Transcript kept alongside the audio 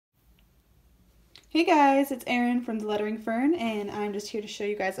Hey guys, it's Erin from the Lettering Fern, and I'm just here to show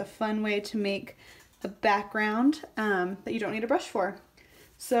you guys a fun way to make a background that you don't need a brush for.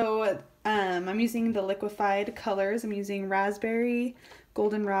 So I'm using the liquefied colors. I'm using raspberry,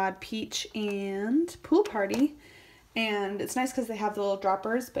 goldenrod, peach, and pool party. And it's nice because they have the little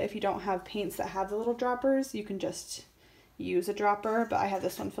droppers, but if you don't have paints that have the little droppers, you can just use a dropper. But I have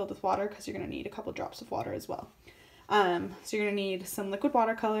this one filled with water because you're going to need a couple drops of water as well. So you're going to need some liquid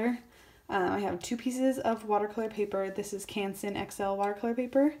watercolor. I have 2 pieces of watercolor paper. This is Canson XL watercolor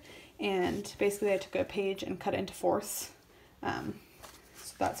paper, and basically I took a page and cut it into fourths.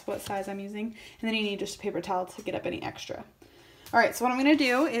 So that's what size I'm using. And then you need just a paper towel to get up any extra. Alright, so what I'm going to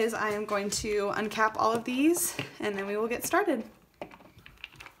do is I am going to uncap all of these, and then we will get started.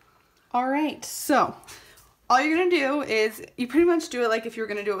 Alright, so all you're going to do is, you pretty much do it like if you were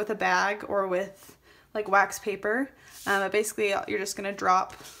going to do it with a bag or with like wax paper. But basically you're just going to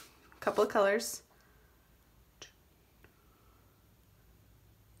drop couple of colors.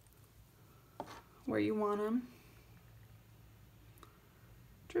 Where you want them.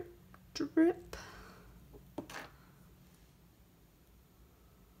 Drip, drip.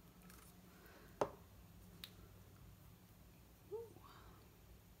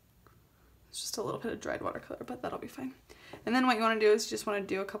 It's just a little bit of dried watercolor, but that'll be fine. And then what you want to do is you just want to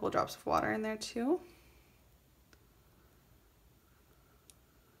do a couple of drops of water in there too.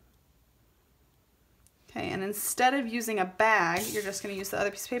 Okay, and instead of using a bag, you're just going to use the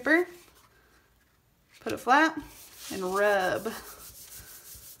other piece of paper, put it flat, and rub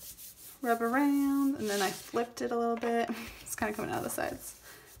around, and then I flipped it a little bit. It's kind of coming out of the sides.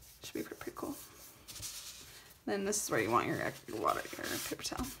 Should be pretty cool. Then this is where you want your water, your paper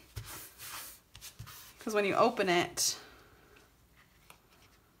towel. Because when you open it,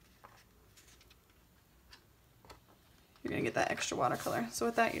 you're going to get that extra watercolor. So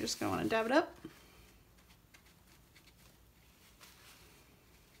with that, you're just going to want to dab it up.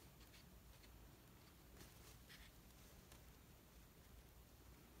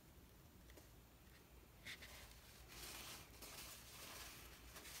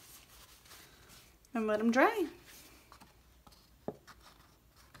 And let them dry.